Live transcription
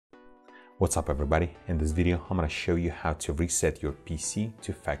What's up everybody? In this video, I'm going to show you how to reset your PC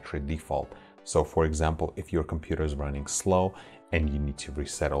to factory default. So for example, if your computer is running slow and you need to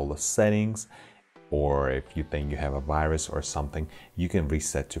reset all the settings, or if you think you have a virus or something, you can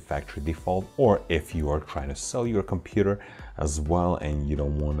reset to factory default. Or if you are trying to sell your computer as well and you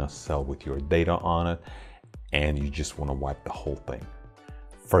don't want to sell with your data on it and you just want to wipe the whole thing.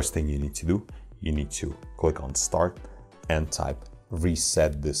 First thing you need to do, you need to click on Start and type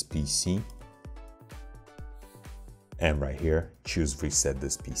reset this PC, and right here choose reset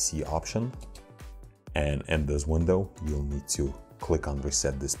this PC option, and in this window you'll need to click on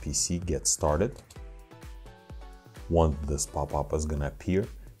reset this PC, get started. Once this pop-up is gonna appear,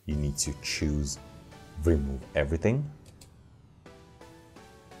 you need to choose remove everything.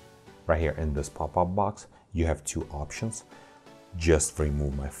 Right here in this pop-up box you have two options, just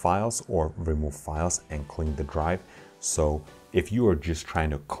remove my files or remove files and clean the drive. So if you are just trying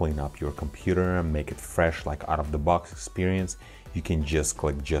to clean up your computer and make it fresh, like out of the box experience, you can just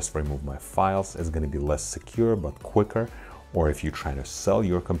click just remove my files. It's going to be less secure but quicker. Or if you're trying to sell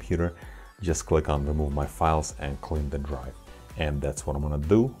your computer, just click on remove my files and clean the drive. And that's what I'm going to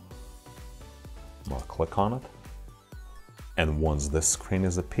do. I'm going to click on it. And once this screen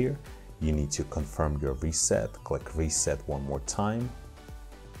is appear, you need to confirm your reset. Click reset one more time.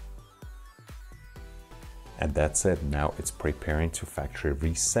 And that's it. Now it's preparing to factory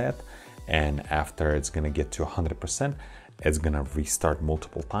reset, and after it's gonna get to 100%, it's gonna restart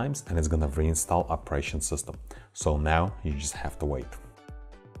multiple times and it's gonna reinstall operation system. So now you just have to wait.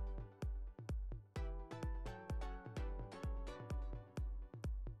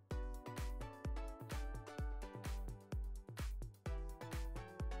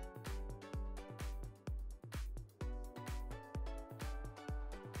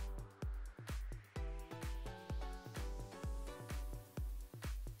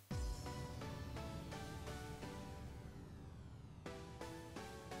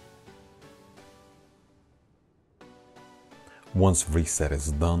 Once reset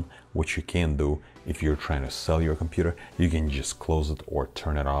is done, what you can do if you're trying to sell your computer, you can just close it or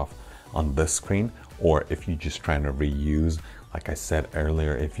turn it off on this screen. Or if you're just trying to reuse, like I said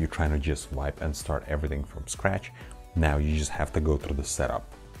earlier, if you're trying to just wipe and start everything from scratch, now you just have to go through the setup.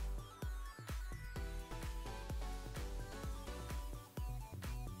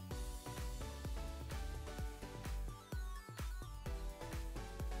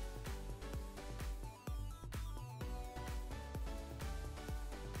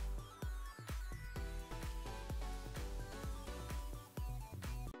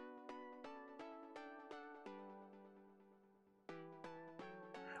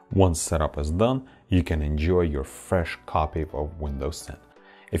 Once setup is done, you can enjoy your fresh copy of Windows 10.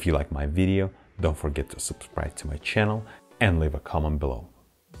 If you like my video, don't forget to subscribe to my channel and leave a comment below.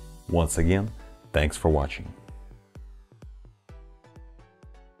 Once again, thanks for watching.